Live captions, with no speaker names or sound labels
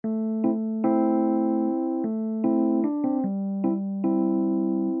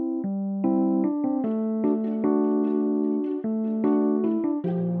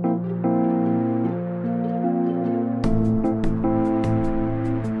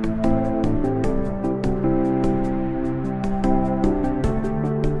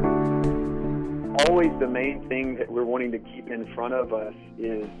always the main thing that we're wanting to keep in front of us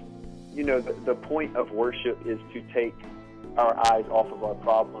is, the point of worship is to take our eyes off of our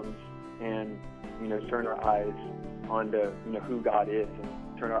problems and, turn our eyes onto, who God is,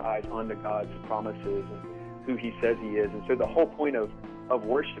 and turn our eyes onto God's promises and who he says he is. And so the whole point of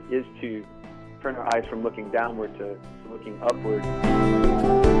worship is to turn our eyes from looking downward to looking upward.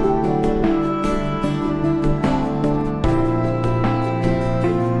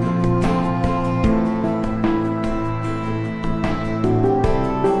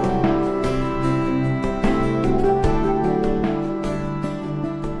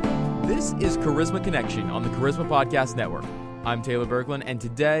 This is Charisma Connection on the Charisma Podcast Network. I'm Taylor Berglund, and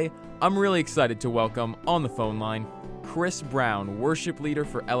today I'm really excited to welcome on the phone line Chris Brown, worship leader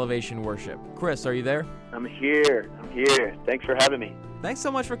for Elevation Worship. Chris, are you there? I'm here. Thanks for having me. Thanks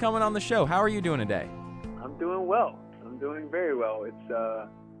so much for coming on the show. How are you doing today? I'm doing well. I'm doing very well. It's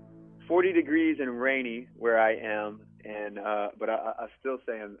 40 degrees and rainy where I am, and but I still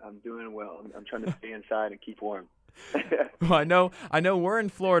say I'm doing well. I'm trying to stay inside and keep warm. Well, I know we're in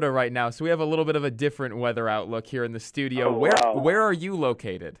Florida right now, so we have a little bit of a different weather outlook here in the studio. Oh, wow. Where are you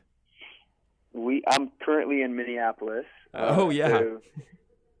located? I'm currently in Minneapolis. Yeah. So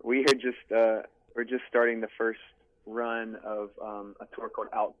we're just starting the first run of a tour called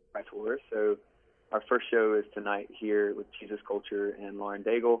Outcry Tour. So our first show is tonight here with Jesus Culture and Lauren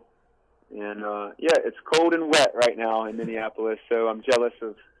Daigle. And it's cold and wet right now in Minneapolis, so I'm jealous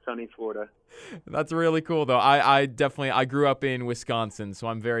of sunny Florida. That's really cool, though. I grew up in Wisconsin, so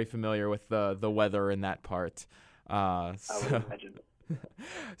I'm very familiar with the weather in that part. I would imagine.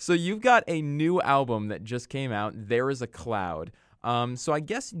 So you've got a new album that just came out, There Is a Cloud. So I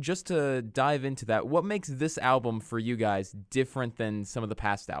guess just to dive into that, what makes this album for you guys different than some of the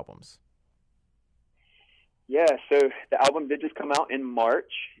past albums? Yeah, so the album did just come out in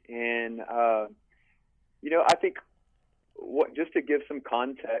March, and I think just to give some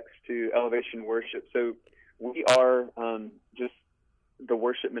context to Elevation Worship, so we are just the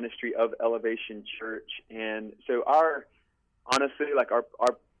worship ministry of Elevation Church, and so our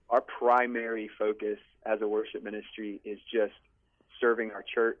primary focus as a worship ministry is just serving our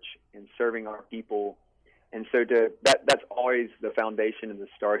church and serving our people, and so that's always the foundation and the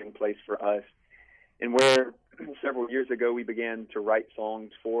starting place for us. And where several years ago we began to write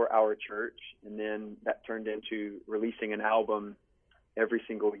songs for our church, and then that turned into releasing an album every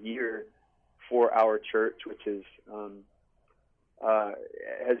single year for our church, which is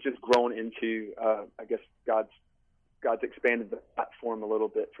has just grown into I guess God's expanded the platform a little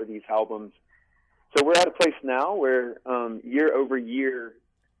bit for these albums. So we're at a place now where year over year,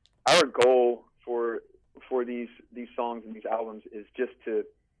 our goal for these songs and these albums is just to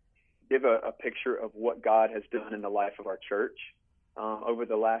give a picture of what God has done in the life of our church over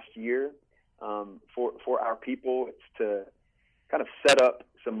the last year. For our people, it's to kind of set up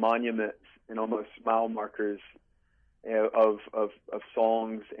some monuments and almost mile markers of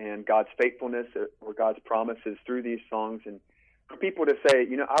songs and God's faithfulness or God's promises through these songs, and for people to say,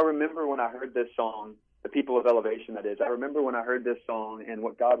 I remember when I heard this song, the people of Elevation, that is, I remember when I heard this song and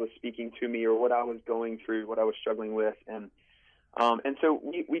what God was speaking to me or what I was going through, what I was struggling with, and so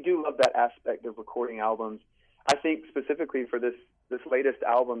we do love that aspect of recording albums. I think specifically for this latest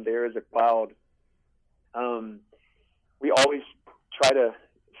album, There Is a Cloud, we always try to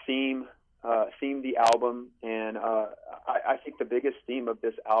theme the album, and I think the biggest theme of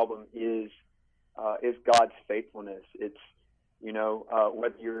this album is God's faithfulness. It's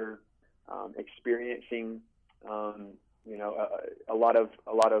whether you're experiencing a lot of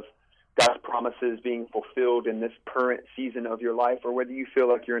God's promises being fulfilled in this current season of your life, or whether you feel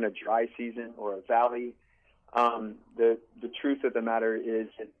like you're in a dry season or a valley, the truth of the matter is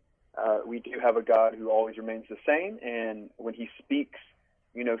that we do have a God who always remains the same, and when He speaks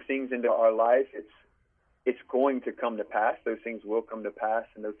things into our life, it's going to come to pass. Those things will come to pass,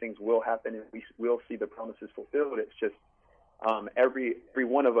 and those things will happen, and we will see the promises fulfilled. It's just every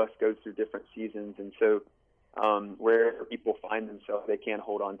one of us goes through different seasons, and so wherever people find themselves, they can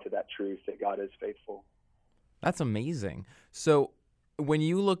hold on to that truth that God is faithful. That's amazing. So when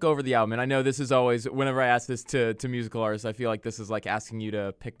you look over the album, and I know this is always, whenever I ask this to musical artists, I feel like this is like asking you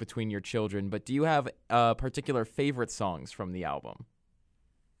to pick between your children, but do you have particular favorite songs from the album?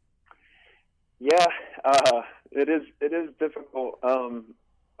 Yeah, it is difficult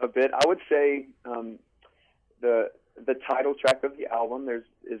a bit. I would say the title track of the album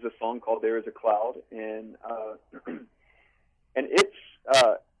is a song called "There Is a Cloud," and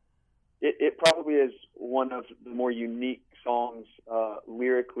it probably is one of the more unique songs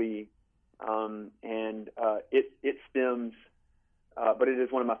lyrically, and it stems but it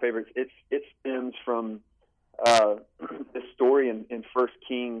is one of my favorites. It stems from this story in First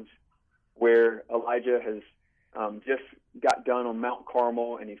Kings where Elijah has just got done on Mount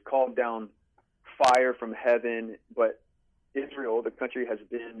Carmel, and he's called down fire from heaven. But Israel, the country, has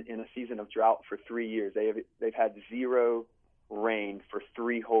been in a season of drought for 3 years. They've had zero rain for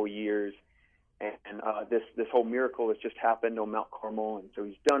 3 whole years, and this whole miracle has just happened on Mount Carmel, and so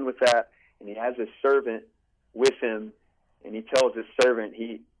he's done with that, and he has his servant with him, and he tells his servant,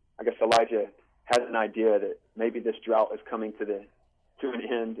 I guess Elijah has an idea that maybe this drought is coming to an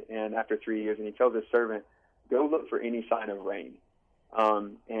end, and after 3 years, and he tells his servant, go look for any sign of rain.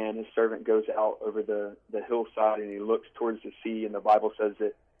 And his servant goes out over the hillside, and he looks towards the sea, and the Bible says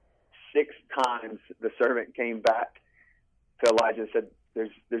that 6 times the servant came back to Elijah and said,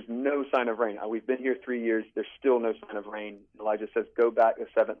 there's no sign of rain. We've been here 3 years. There's still no sign of rain. Elijah says, go back the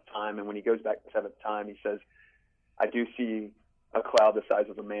 7th time. And when he goes back the 7th time, he says, I do see a cloud the size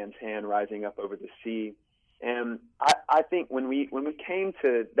of a man's hand rising up over the sea. And I think when we came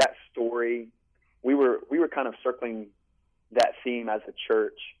to that story, we were kind of circling that theme as a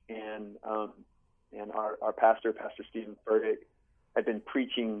church, and our pastor, Pastor Stephen Furtick, had been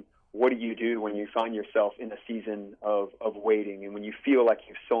preaching, what do you do when you find yourself in a season of waiting, and when you feel like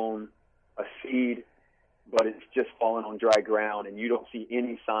you've sown a seed, but it's just fallen on dry ground, and you don't see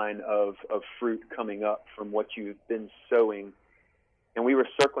any sign of fruit coming up from what you've been sowing. And we were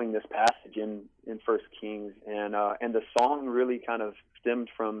circling this passage in First Kings, and the song really kind of stemmed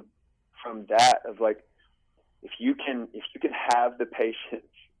from that, of like, if you can have the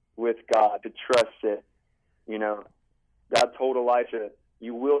patience with God to trust that, God told Elijah,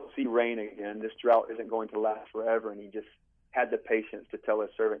 you will see rain again. This drought isn't going to last forever. And he just had the patience to tell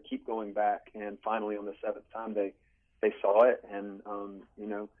his servant, keep going back. And finally, on the 7th time, they saw it. And,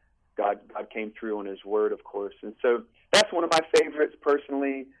 God came through on his word, of course. And so that's one of my favorites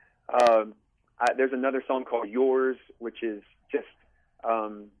personally. There's another song called Yours, which is just,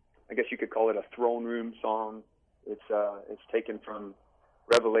 I guess you could call it a throne room song. It's taken from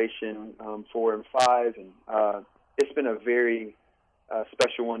Revelation 4 and 5. And it's been a very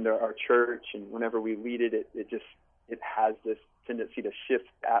special one to our church, and whenever we lead it, it has this tendency to shift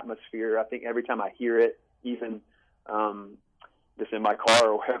the atmosphere. I think every time I hear it, even just in my car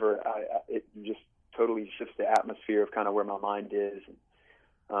or wherever, it just totally shifts the atmosphere of kind of where my mind is.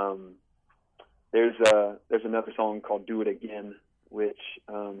 There's another song called Do It Again, which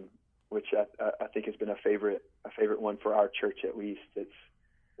I think has been a favorite one for our church, at least.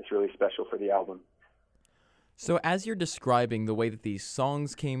 It's really special for the album. So as you're describing the way that these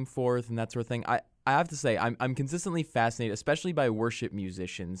songs came forth and that sort of thing, I have to say I'm consistently fascinated, especially by worship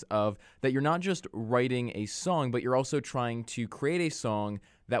musicians, of that you're not just writing a song, but you're also trying to create a song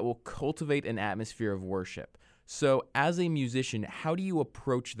that will cultivate an atmosphere of worship. So as a musician, how do you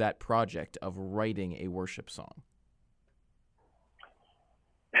approach that project of writing a worship song?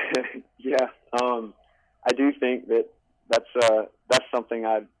 Yeah, I do think that's something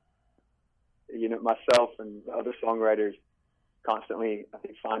myself and other songwriters constantly, I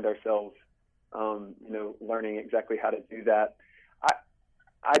think, find ourselves, learning exactly how to do that.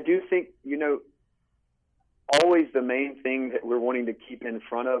 I do think, always the main thing that we're wanting to keep in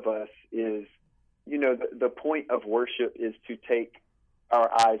front of us is, the point of worship is to take our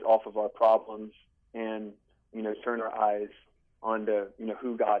eyes off of our problems and, turn our eyes onto,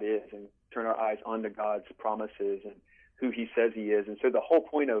 who God is, and turn our eyes onto God's promises and who he says he is. And so the whole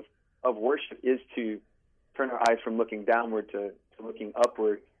point of worship is to turn our eyes from looking downward to looking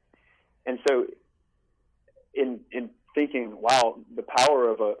upward. And so in thinking, wow, the power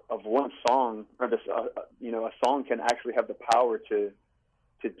of one song, or this, a song can actually have the power to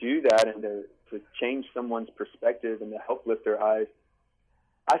do that and to change someone's perspective and to help lift their eyes.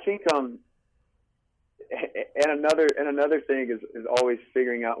 I think, and another thing is always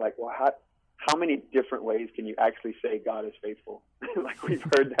figuring out, like, well, how many different ways can you actually say God is faithful? Like, we've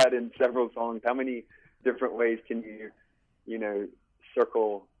heard that in several songs. How many different ways can you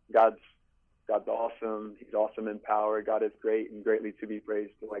circle God's awesome, he's awesome in power, God is great and greatly to be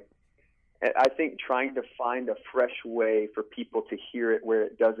praised. Like, I think trying to find a fresh way for people to hear it where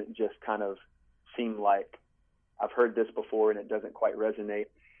it doesn't just kind of seem like I've heard this before and it doesn't quite resonate.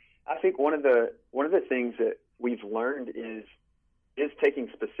 I think one of the things that we've learned is taking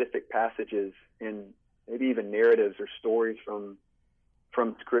specific passages and maybe even narratives or stories from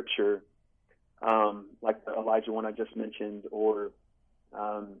Scripture, like the Elijah one I just mentioned, or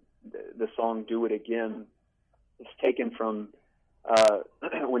the song "Do It Again." It's taken from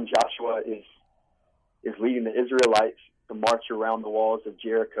when Joshua is leading the Israelites to march around the walls of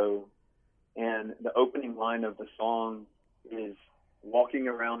Jericho, and the opening line of the song is, walking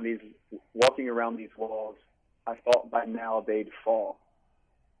around these walls, I thought by now they'd fall.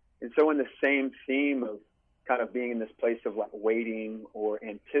 And so in the same theme of kind of being in this place of like waiting or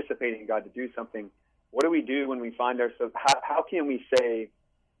anticipating God to do something, what do we do when we find ourselves, how can we say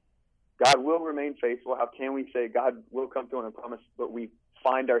God will remain faithful? How can we say God will come through on a promise, but we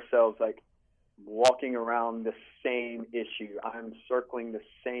find ourselves like walking around the same issue? I'm circling the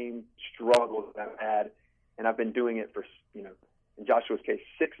same struggle that I've had, and I've been doing it for, in Joshua's case,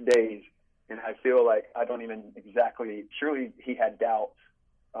 6 days, and I feel like I don't even exactly, surely he had doubts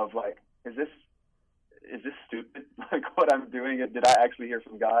of like, is this stupid? Like what I'm doing, did I actually hear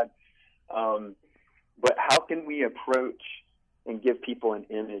from God? But how can we approach and give people an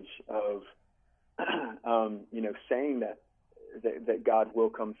image of, saying that God will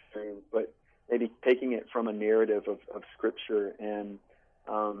come through, but maybe taking it from a narrative of Scripture, and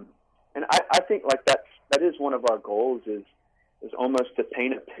I think like that is one of our goals is almost to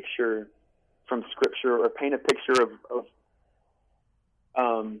paint a picture from Scripture, or paint a picture of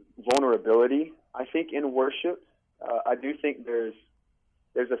vulnerability. I think in worship, I do think there's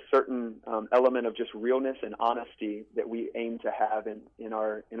a certain element of just realness and honesty that we aim to have in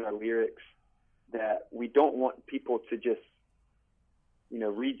our lyrics, that we don't want people to just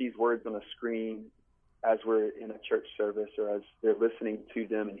read these words on a screen as we're in a church service, or as they're listening to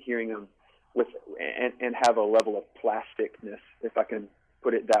them and hearing them and have a level of plasticness, if I can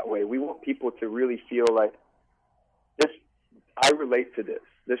put it that way. We want people to really feel like this. I relate to this.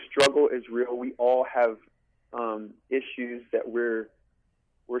 This struggle is real. We all have issues that we're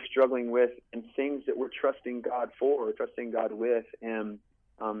struggling with, and things that we're trusting God for, or trusting God with, and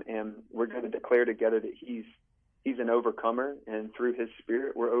we're going to declare together that He's an overcomer, and through His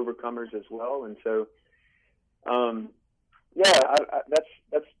Spirit we're overcomers as well. And so,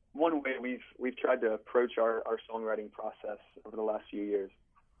 that's one way we've tried to approach our songwriting process over the last few years.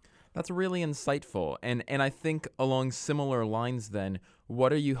 That's really insightful. And I think along similar lines then,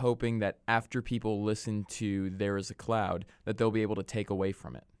 what are you hoping that after people listen to There Is a Cloud, that they'll be able to take away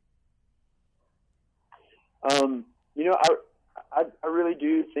from it? I really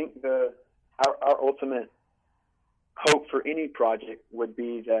do think our ultimate hope for any project would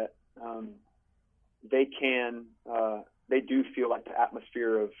be that they do feel like the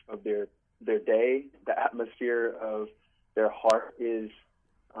atmosphere of their day, the atmosphere of their heart is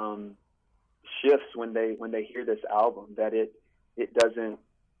shifts when they hear this album, that it doesn't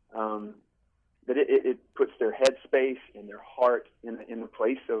that it puts their headspace and their heart in the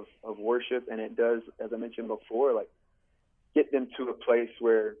place of worship, and it does, as I mentioned before, like get them to a place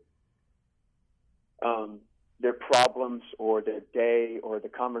where their problems or their day or the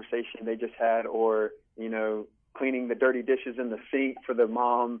conversation they just had, or cleaning the dirty dishes in the sink for the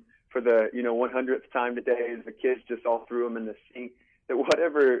mom for the 100th time today as the kids just all threw them in the sink, that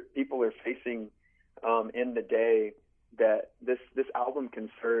whatever people are facing in the day, that this album can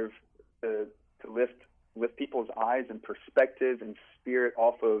serve to lift people's eyes and perspective and spirit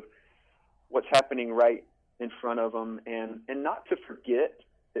off of what's happening right in front of them, and not to forget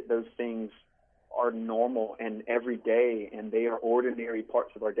that those things are normal and everyday, and they are ordinary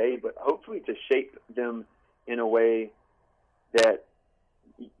parts of our day, but hopefully to shape them in a way that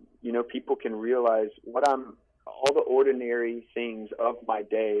people can realize all the ordinary things of my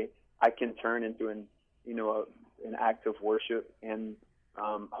day I can turn into an act of worship, and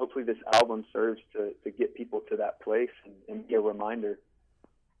hopefully this album serves to get people to that place and be a reminder.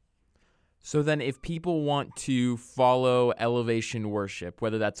 So then if people want to follow Elevation Worship,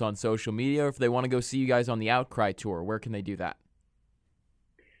 whether that's on social media or if they want to go see you guys on the Outcry tour, where can they do that?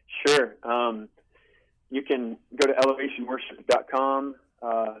 Sure. You can go to elevationworship.com.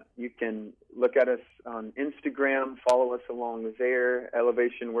 You can look at us on Instagram, follow us along there.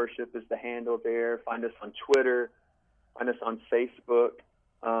 Elevation Worship is the handle there. Find us on Twitter. Find us on Facebook.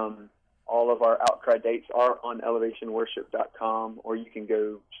 All of our Outcry dates are on elevationworship.com, or you can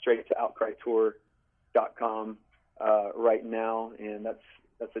go straight to outcrytour.com right now, and that's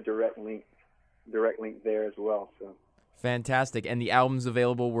a direct link there as well. So fantastic. And the album's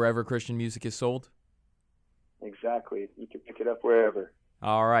available wherever Christian music is sold? Exactly. You can pick it up wherever.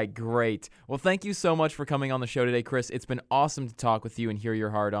 All right, great. Well, thank you so much for coming on the show today, Chris. It's been awesome to talk with you and hear your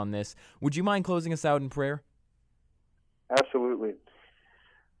heart on this. Would you mind closing us out in prayer? Absolutely.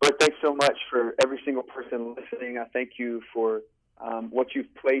 Lord, thanks so much for every single person listening. I thank you for what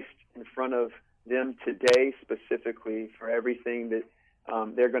you've placed in front of them today, specifically for everything that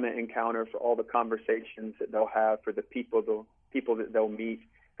they're going to encounter, for all the conversations that they'll have, for the people that they'll meet.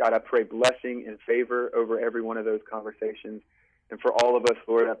 God, I pray blessing and favor over every one of those conversations. And for all of us,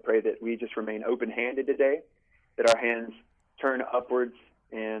 Lord, I pray that we just remain open-handed today, that our hands turn upwards,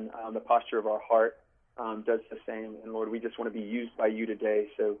 and the posture of our heart does the same. And Lord, we just want to be used by you today.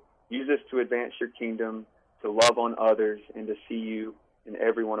 So use us to advance your kingdom, to love on others, and to see you in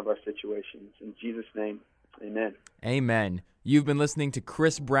every one of our situations. In Jesus' name, amen. Amen. You've been listening to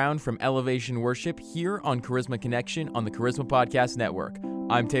Chris Brown from Elevation Worship here on Charisma Connection on the Charisma Podcast Network.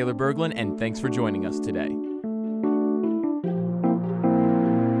 I'm Taylor Berglund, and thanks for joining us today.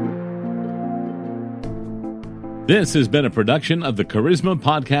 This has been a production of the Charisma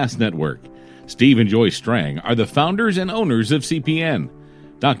Podcast Network. Steve and Joy Strang are the founders and owners of CPN.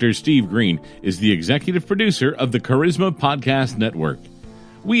 Dr. Steve Green is the executive producer of the Charisma Podcast Network.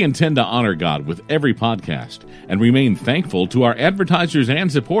 We intend to honor God with every podcast and remain thankful to our advertisers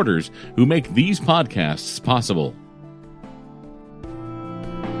and supporters who make these podcasts possible.